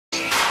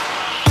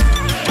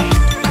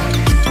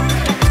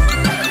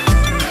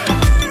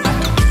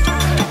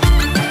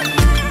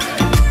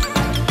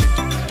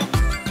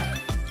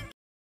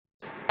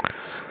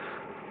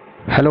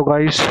Hello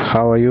guys,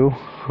 how are you?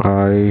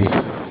 I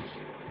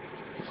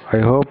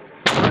hope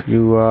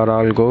you are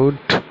all good.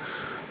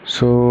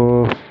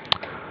 So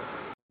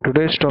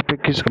today's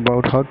topic is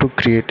about how to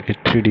create a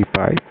 3D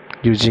pipe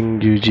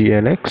using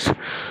UGNX.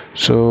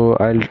 So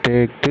I'll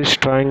take this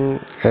drawing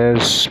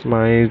as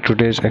my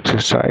today's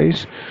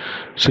exercise.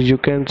 So you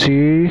can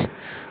see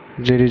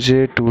there is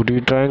a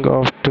 2D drawing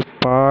of the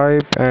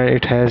pipe and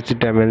it has the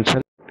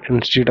dimension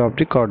instead of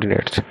the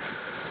coordinates.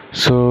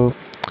 So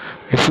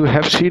if you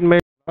have seen my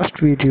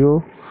last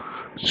video,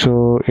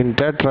 so in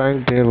that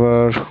drawing there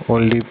were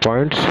only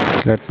points.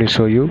 Let me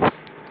show you.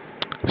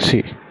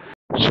 See,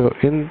 so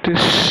in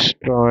this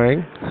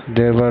drawing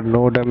there were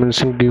no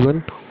dimension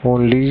given,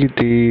 only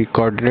the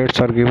coordinates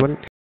are given.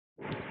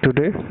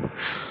 Today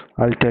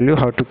I'll tell you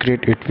how to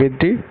create it with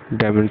the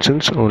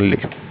dimensions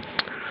only.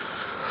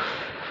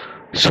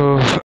 So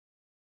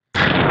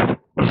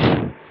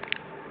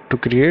to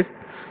create,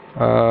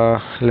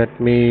 let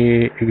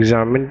me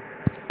examine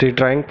the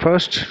drawing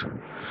first.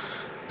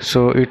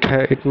 So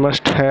it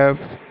must have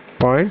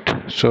point.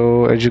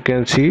 So as you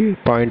can see,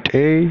 point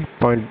A,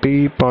 point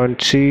B,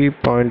 point C,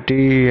 point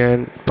D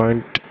and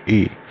point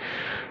E.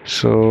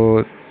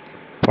 So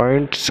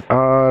points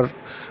are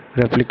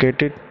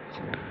replicated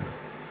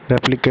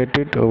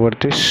over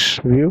this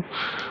view: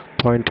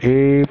 point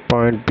A,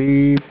 point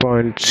B,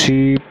 point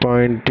C,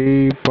 point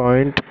D,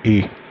 point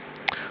E.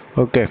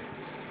 Okay.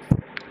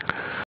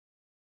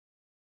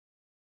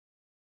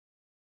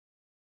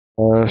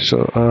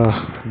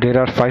 There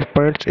are 5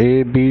 points: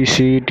 A, B,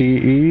 C, D,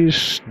 E.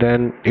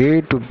 Then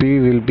A to B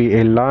will be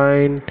a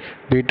line,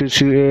 B to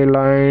C a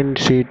line,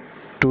 C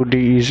to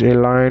D is a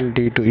line,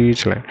 D to E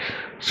is line.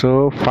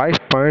 So 5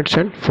 points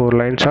and 4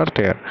 lines are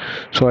there.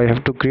 So I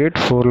have to create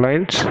 4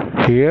 lines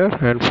here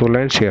and 4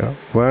 lines here.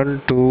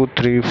 1, 2,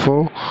 3,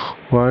 4.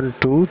 1,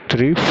 2,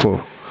 3,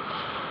 4.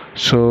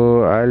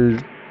 So I'll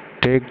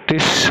take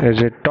this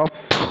as a top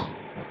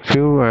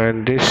view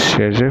and this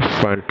as a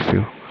front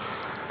view.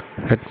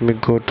 Let me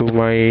go to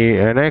my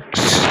NX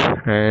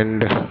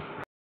and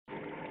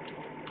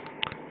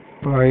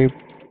pipe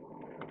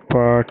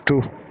part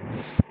 2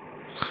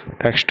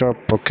 desktop.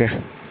 Okay,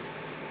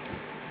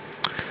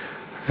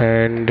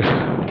 and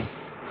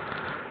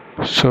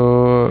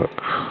so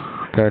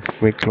let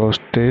me close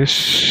this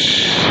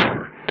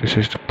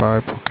is the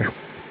pipe. Okay,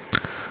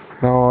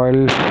 now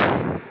I'll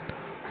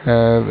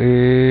have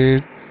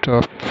a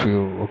top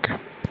view. Okay,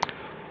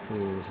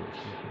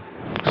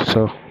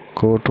 so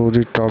go to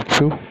the top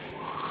view,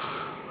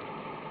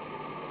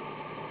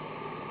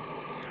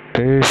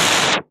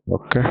 this.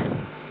 Okay,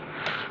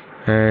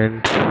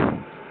 and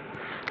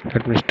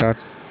let me start.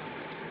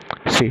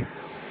 See,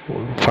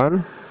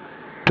 1,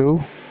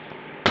 2,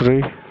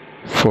 3,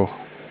 4.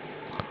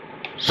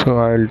 So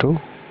I'll do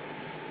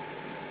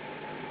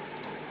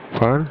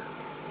 1,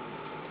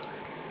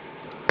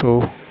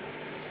 2,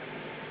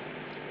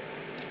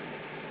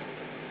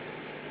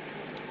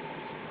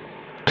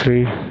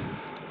 3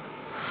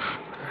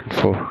 and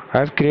 4. I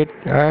have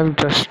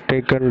just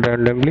taken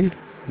randomly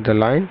the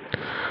line,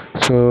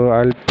 so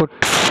I'll put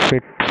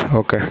fit.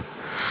 Okay,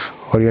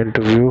 orient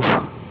to view.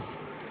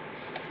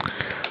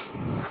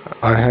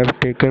 I have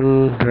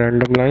taken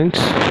random lines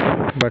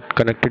but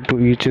connected to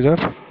each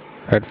other.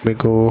 Let me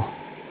go.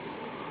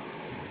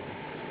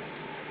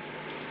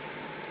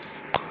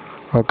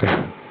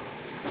 Okay,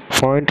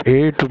 point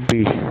A to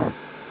B,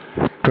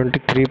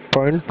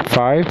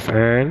 23.5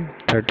 and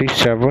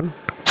 37.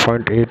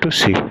 Point A to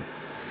C,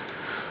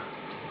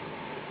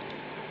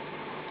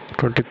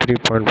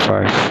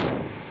 23.5.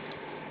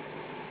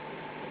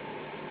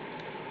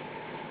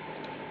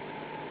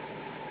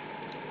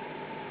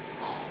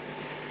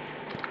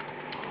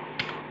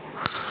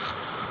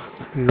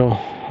 No.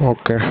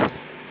 Okay,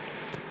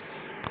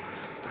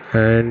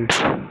 and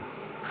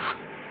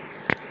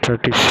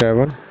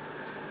 37.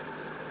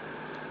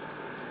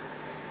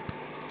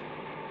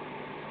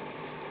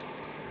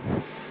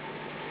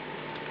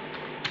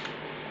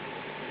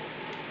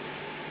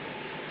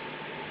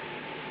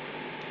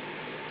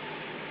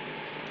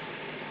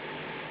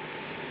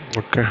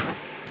 Okay,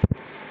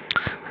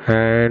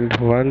 and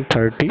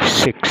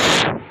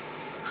 136.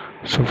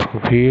 So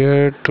from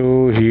here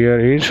to here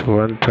is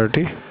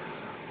 130.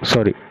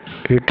 Sorry,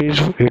 it is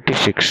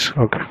 86.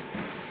 Okay,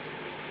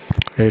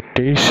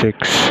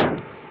 86.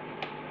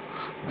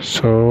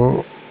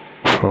 So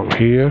from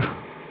here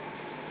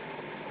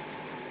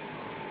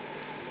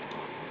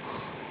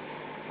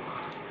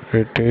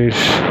it is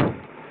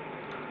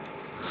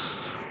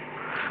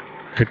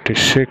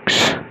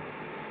 86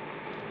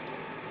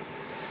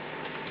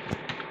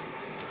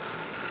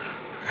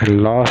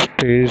 and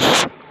last is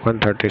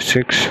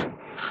 136.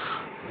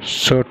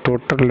 So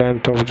total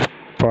length of the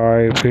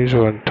pipe is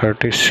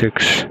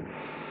 136.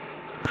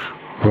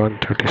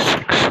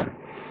 136.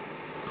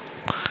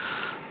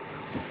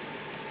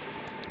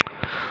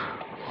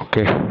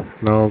 Okay,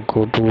 now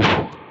go to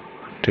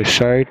this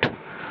side.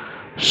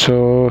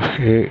 So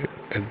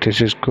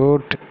this is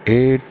good.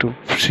 A to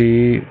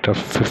C the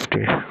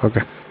 50.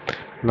 Okay,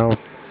 now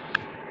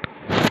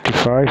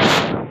 55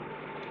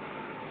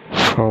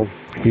 from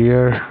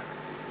here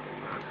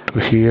to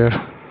here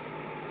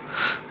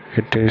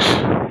it is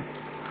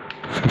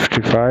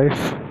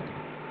 55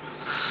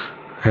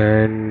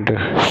 and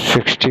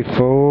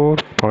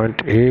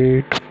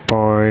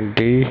 64.8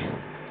 D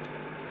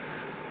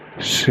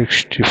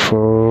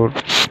 64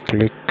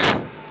 click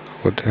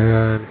over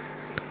there and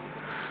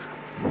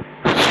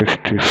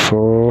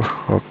 64.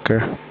 Okay,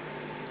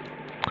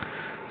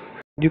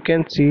 you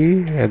can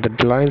see the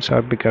lines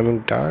are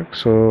becoming dark,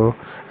 so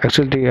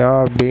actually they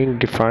are being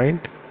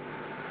defined.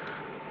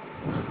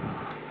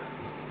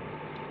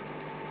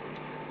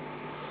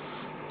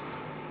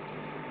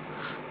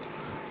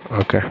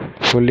 Okay,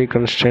 fully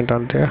constraint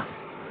on there.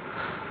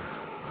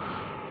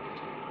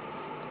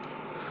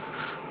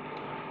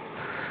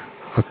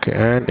 Okay,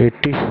 and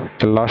 80,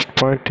 the last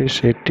point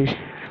is 80.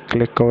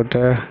 Click over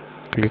there,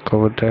 click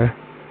over there,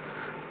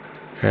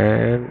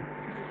 and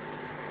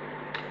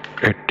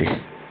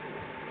 80.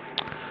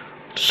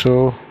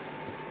 So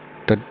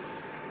the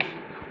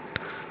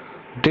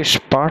this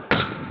part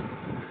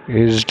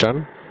is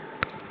done.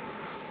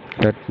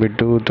 Let me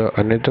do the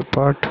another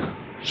part.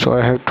 So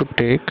I've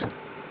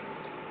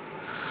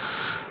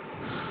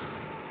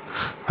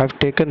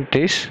taken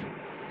this,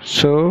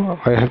 so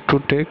I have to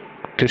take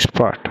this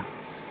part.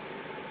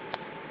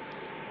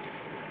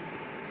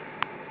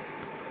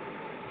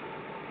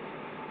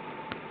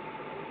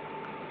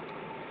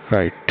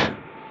 Right.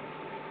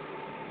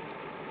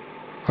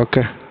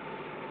 Okay.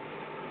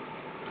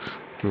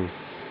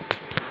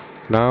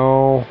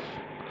 Now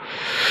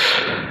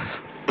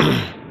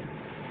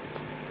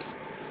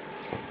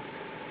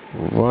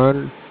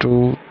 1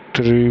 2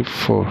 3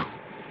 4.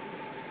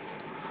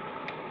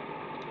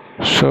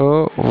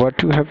 So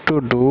what you have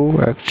to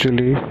do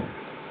actually,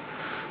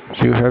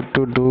 you have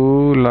to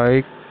do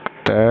like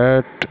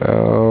that.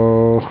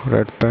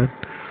 Red pen.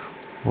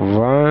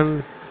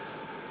 1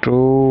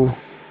 2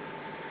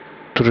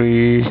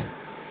 3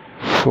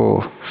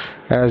 4,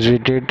 as we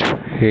did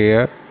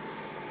here.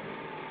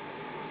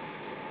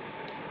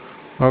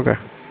 Okay,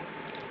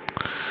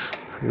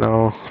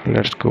 now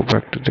let's go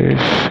back to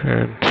this,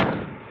 and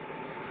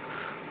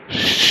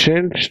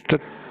since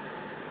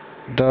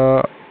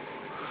the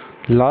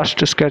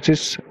last sketch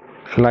is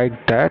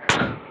like that,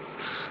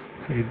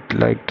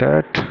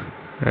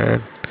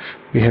 and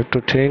we have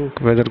to think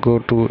whether go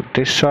to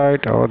this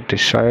side or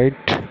this side.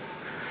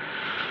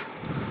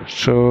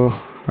 So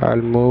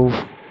I'll move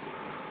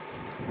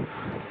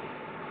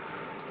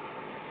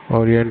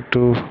orient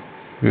to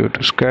view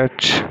to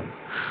sketch.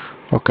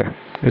 Okay,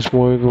 it's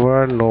moving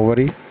over, no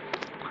worry.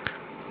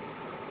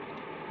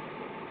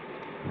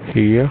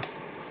 Here,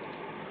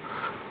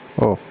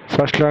 oh,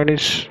 first line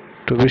is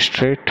to be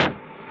straight.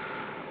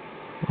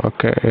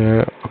 Okay,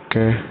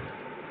 okay,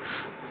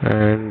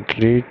 and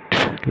read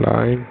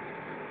line,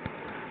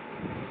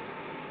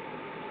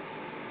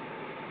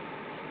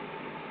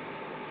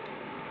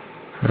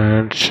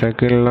 and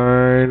second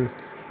line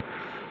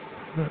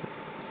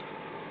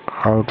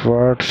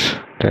outwards,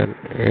 then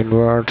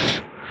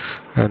inwards,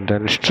 and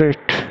then straight.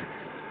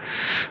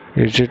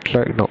 Is it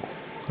like, no,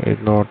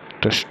 it's not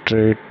the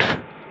straight.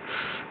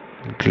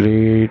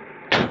 Delete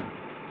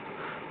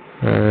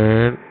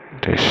and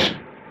this,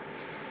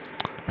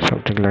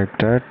 something like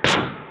that.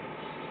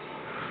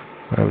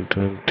 I'm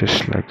doing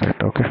this like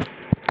that. Okay,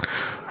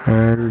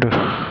 and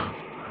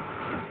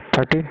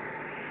 13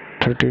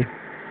 13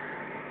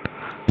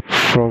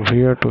 from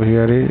here to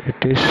here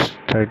it is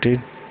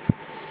 13.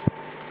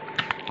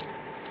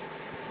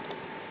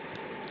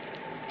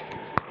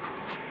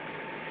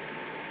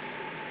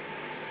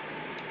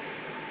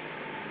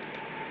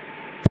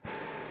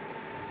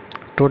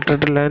 Total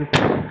length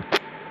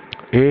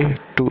A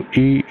to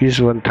E is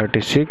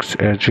 136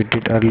 as we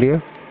did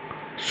earlier.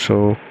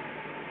 So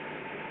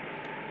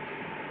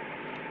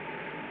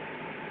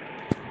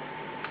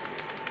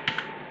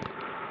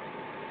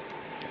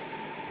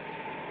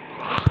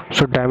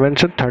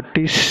dimension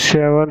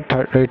 37,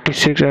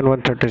 86 and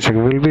 136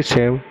 will be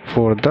same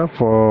for the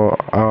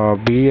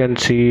B and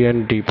C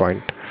and D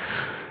point.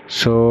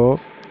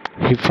 So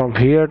from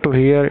here to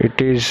here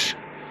it is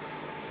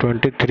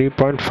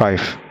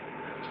 23.5.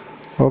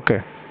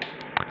 okay,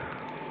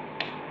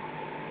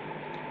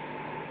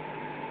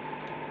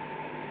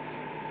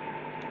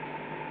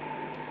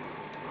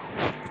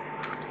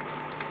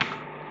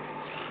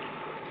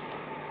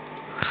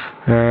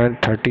 and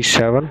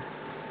 37,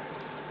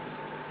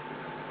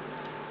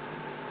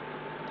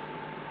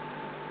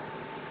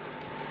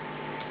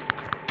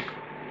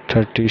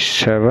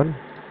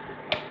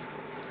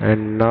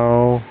 and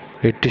now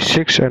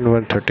 86 and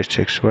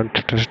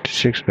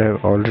 136 I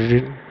have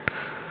already.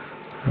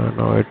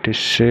 Now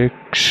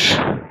 86,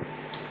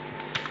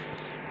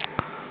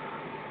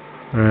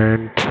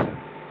 and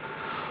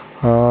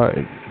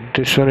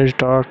this one is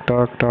dark,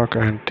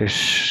 and this.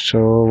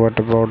 So what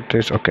about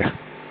this? Okay,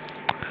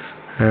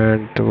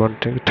 and one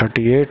thing,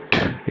 38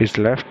 is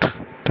left.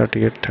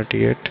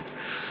 38.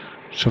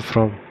 So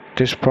from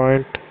this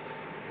point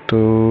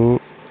to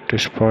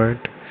this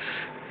point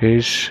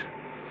is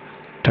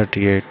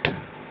 38.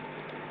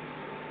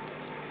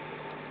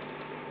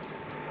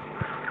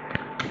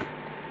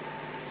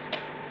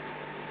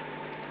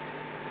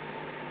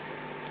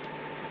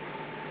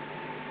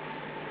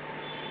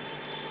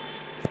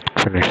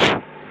 finish.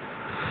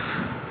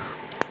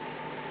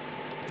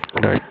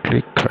 Right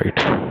click, hide.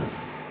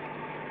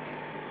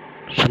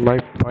 So my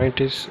point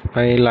is,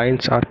 my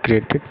lines are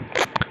created.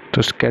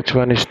 So sketch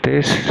 1 is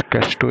this,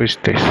 sketch 2 is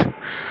this.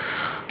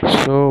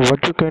 So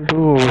what you can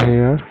do over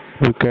here,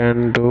 you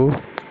can do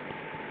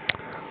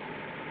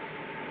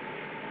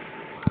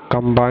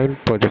combine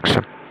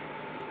projection.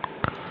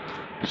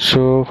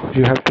 So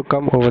you have to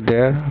come over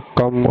there,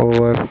 come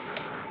over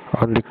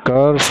on the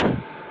curve,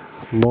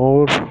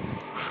 more,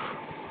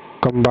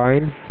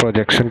 combine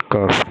projection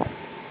curve,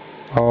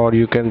 or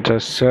you can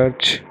just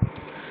search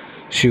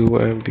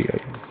COMBI.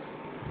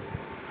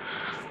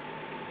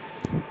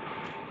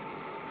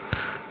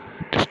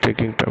 It's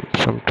taking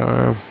some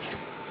time.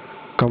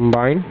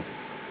 Combine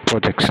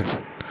projection,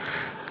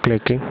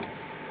 clicking,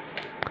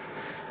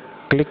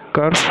 click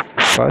curve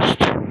first,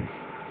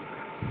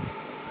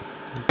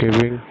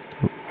 giving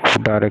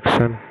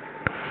direction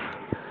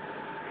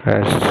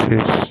as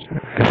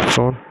is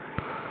shown.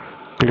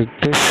 Click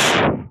this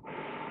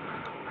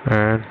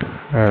and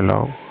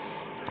along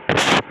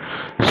this.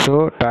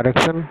 So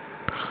direction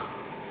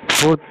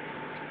for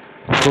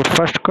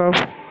first curve,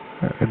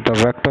 the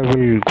vector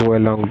will go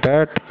along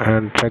that,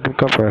 and second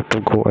curve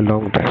vector go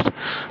along that.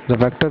 The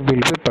vector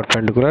will be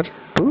perpendicular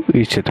to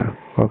each other.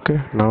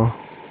 Okay, now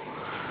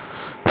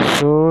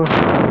so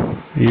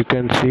you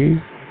can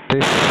see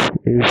this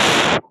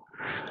is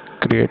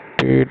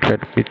created.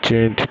 Let me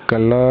change the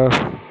color.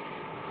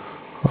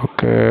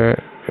 Okay,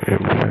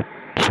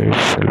 let's say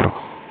yellow.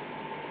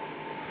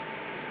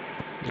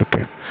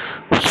 Okay,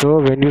 so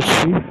when you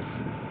see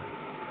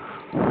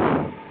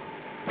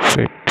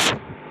it,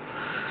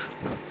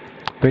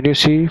 when you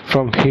see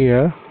from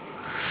here,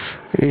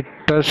 it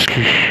does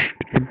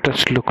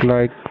look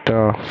like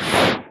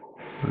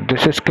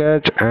this is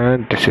sketch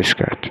and this is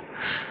sketch.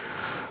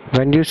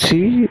 When you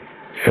see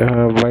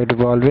by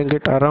revolving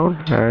it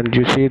around, and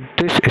you see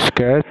this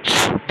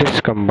sketch,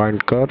 this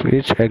combined curve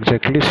is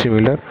exactly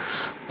similar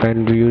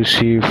when you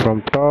see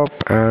from top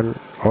and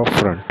off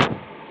front.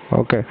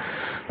 Okay,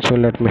 so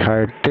let me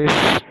hide this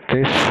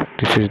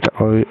is the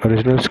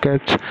original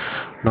sketch.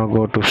 Now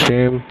go to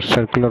same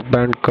circular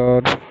band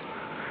curve,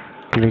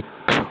 click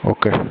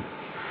OK.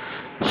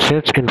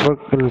 Since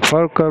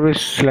infer curve is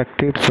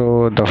selected,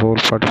 so the whole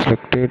part is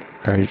selected,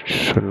 I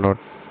should not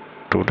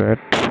do that.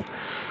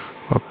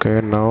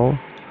 Okay, now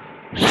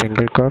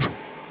single curve,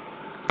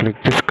 click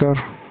this curve,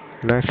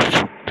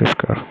 next this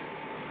curve.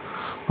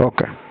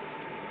 Okay,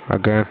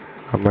 again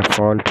my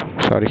fault,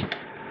 sorry.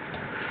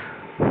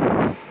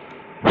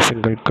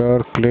 Single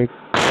curve, click,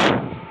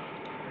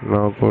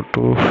 now go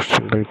to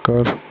single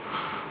curve.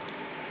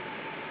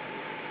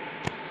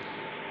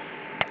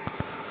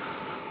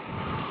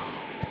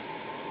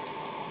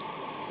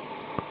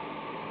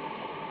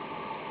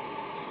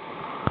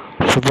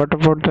 So what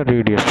about the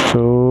radius?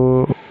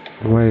 So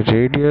my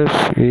radius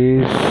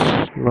is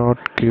not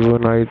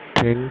given, I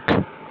think.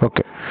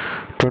 Okay,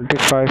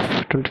 25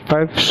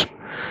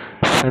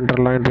 center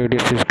line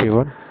radius is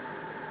given.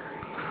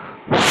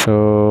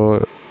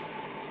 So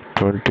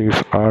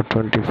 25.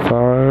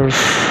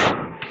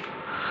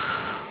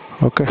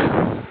 Okay,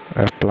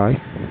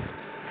 apply,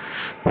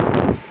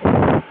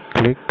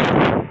 click,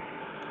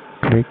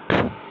 click,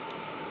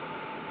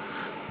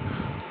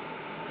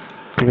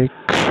 click,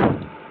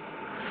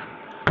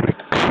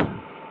 click.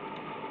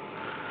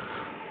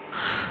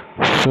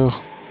 So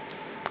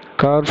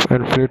curves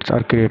and flits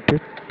are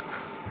created.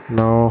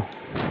 Now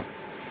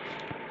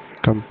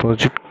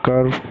composite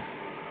curve.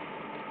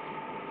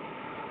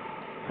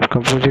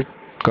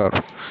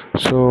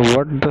 So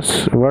what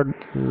does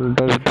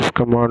this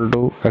command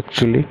do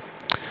actually?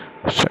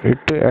 So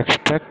it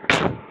extract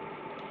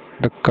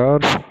the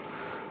curve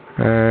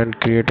and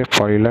create a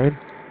polyline,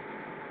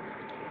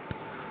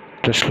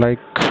 just like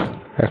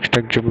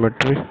extract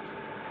geometry.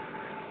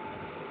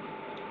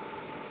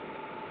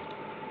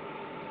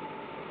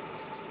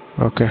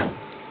 Okay,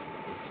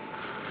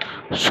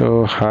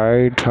 so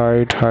hide.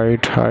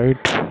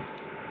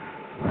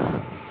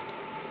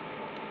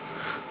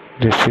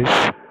 This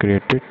is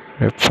created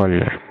a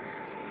polyline.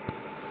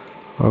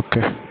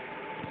 Okay,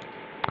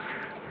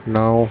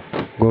 now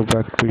go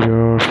back to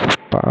your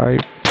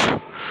pipe.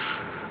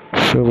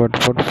 So what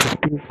for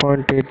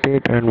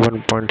 15.88 and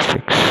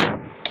 1.6?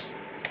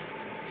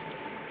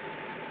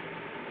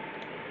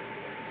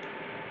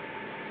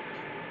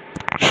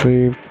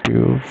 Sweep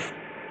tube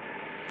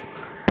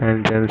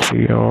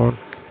tangency on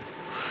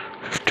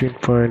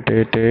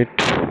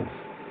 15.88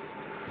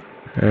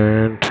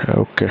 and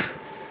okay,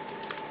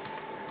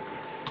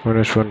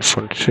 minus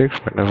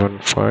 1.6 minus 1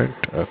 point.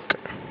 Okay,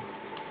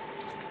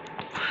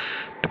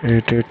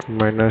 88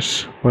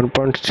 minus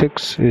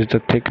 1.6 is the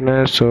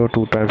thickness, so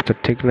 2 times the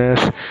thickness,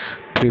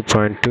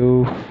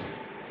 3.2.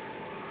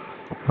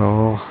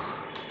 Oh,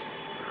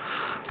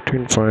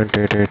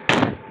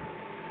 15.88.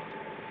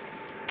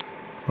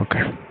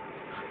 Okay,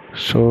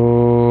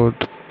 so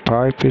the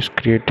pipe is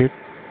created,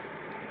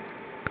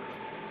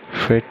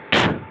 fit,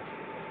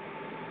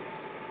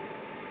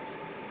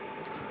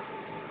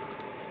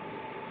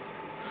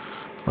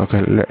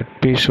 Okay,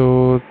 let me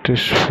show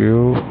this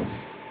view.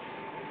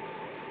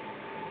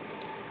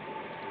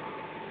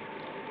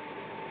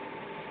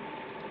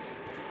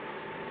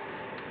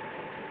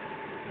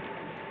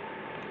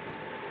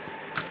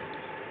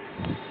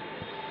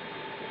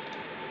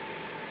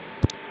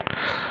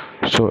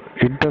 So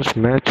it does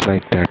match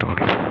like that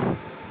only.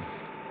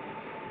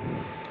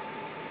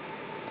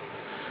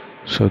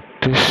 So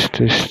this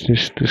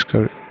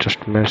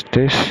just match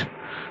this,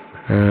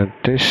 and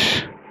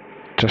this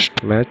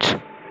just match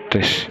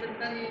this.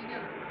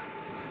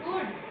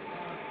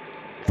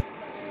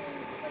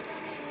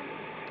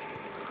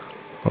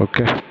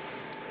 Okay,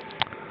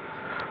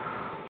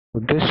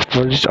 this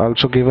was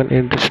also given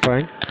in this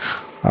drawing.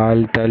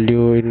 I'll tell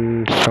you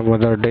in some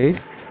other day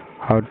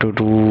how to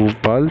do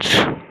bulbs.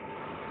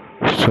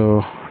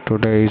 So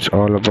today is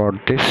all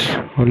about this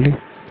only.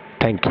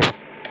 Thank you.